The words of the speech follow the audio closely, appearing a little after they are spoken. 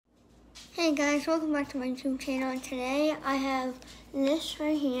Hey guys, welcome back to my YouTube channel. Today I have this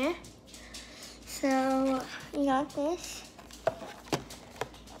right here. So we got this.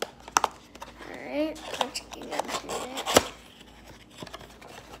 Alright, let's get into it.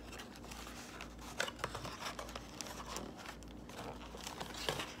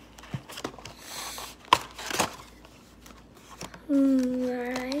 Alright.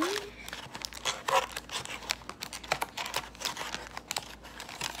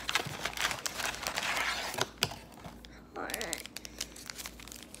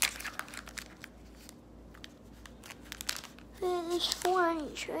 There's 4 on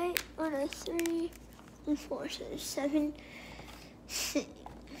each, right? 1, 2, 3, and 4, so there's 7,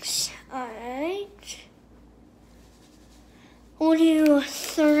 6. Alright. We'll do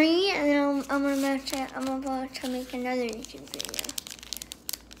 3, and then I'm about to make another YouTube video.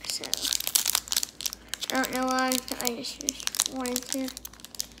 So, I don't know why, I just wanted to.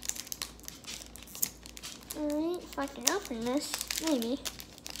 Alright, if I can open this, maybe.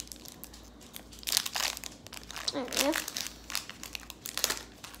 There we go.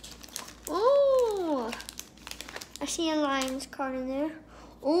 Oh, I see a Lions card in there.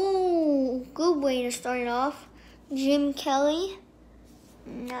 Oh, good way to start it off. Jim Kelly,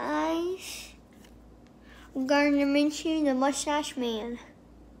 nice. Gardner Minshew, the Mustache Man.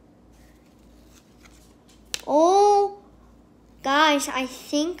 Oh, guys, I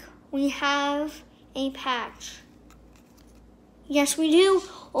think we have a patch. Yes, we do.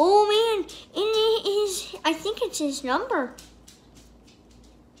 Oh man, it is. I think it's his number.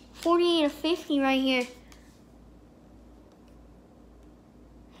 48 of 50 right here.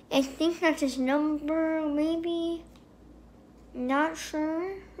 I think that's his number, maybe. Not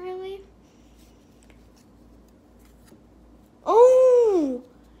sure, really. Oh!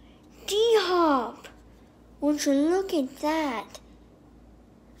 D-Hop! Would you look at that?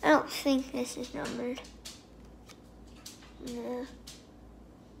 I don't think this is numbered. No.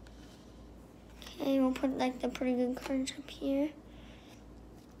 Okay, we'll put like the pretty good cards up here.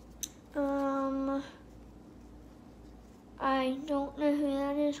 I don't know who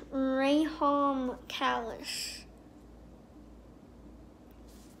that is. Raham Callis.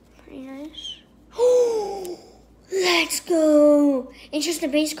 Pretty nice. Oh, let's go. It's just a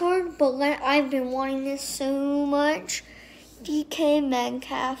base card, but I've been wanting this so much. DK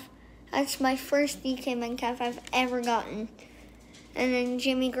Metcalf. That's my first DK Metcalf I've ever gotten. And then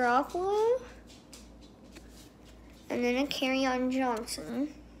Jimmy Garoppolo. And then a Kerryon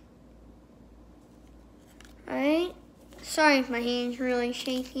Johnson. Alright. Sorry if my hand's really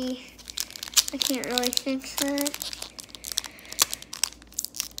shaky. I can't really fix that.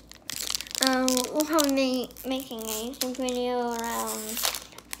 We'll probably be making a YouTube video around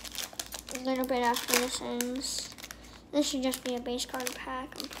a little bit after this ends. This should just be a base card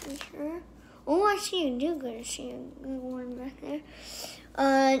pack, I'm pretty sure. Oh, I see a do-good. I see a good one back there.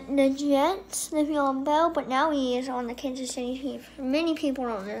 The Jets, Le'Veon Bell, but now he is on the Kansas City Chiefs. Many people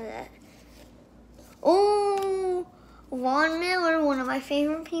don't know that. Oh, Von Miller, one of my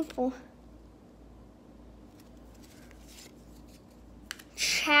favorite people.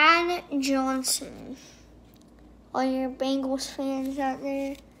 Chad Johnson. All your Bengals fans out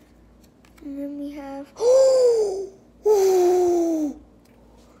there. And then we have,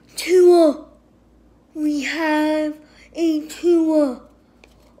 Tua. We have a Tua.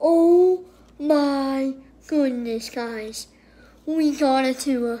 Oh my goodness, guys. We got a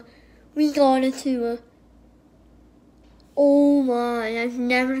Tua. We got a Tua. Oh my, I've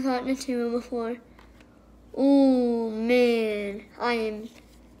never gotten a Tua before. Oh man, I am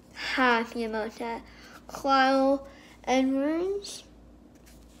happy about that. Kyle Edwards.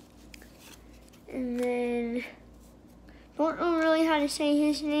 And then, don't know really how to say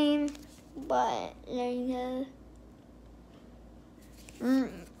his name, but there you go.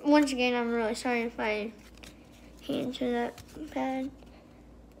 Once again, I'm really sorry if my hands are that bad.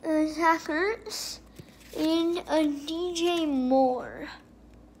 Zach Ertz and a DJ Moore.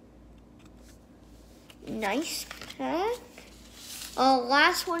 Nice pack.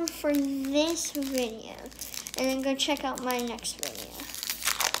 Last one for this video. And then go check out my next video.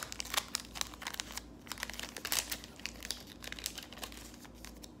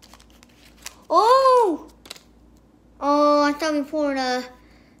 Oh! Oh, I thought we pulled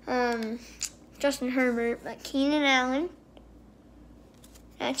Justin Herbert, but Keenan Allen.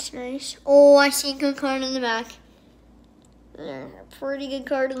 That's nice. Oh, I see a good card in the back. A pretty good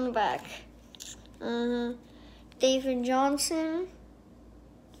card in the back. David Johnson.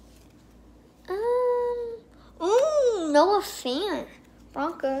 Ooh, Noah Fant.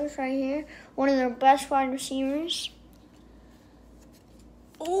 Broncos right here. One of their best wide receivers.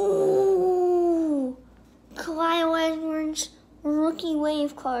 Ooh.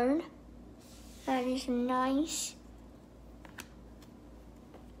 Steve card. That is nice.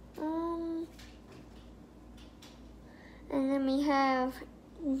 And then we have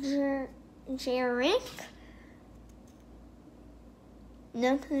Jarek.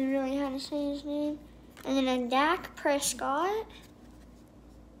 Nothing really how to say his name. And then a Dak Prescott.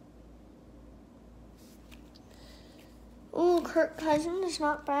 Ooh, Kirk Cousins,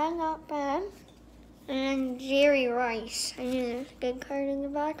 not bad, not bad. And Jerry Rice. I knew there's a good card in the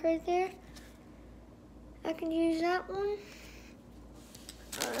back right there. I can use that one.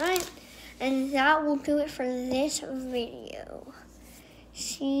 Alright, and that will do it for this video.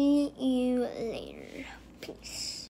 See you later. Peace.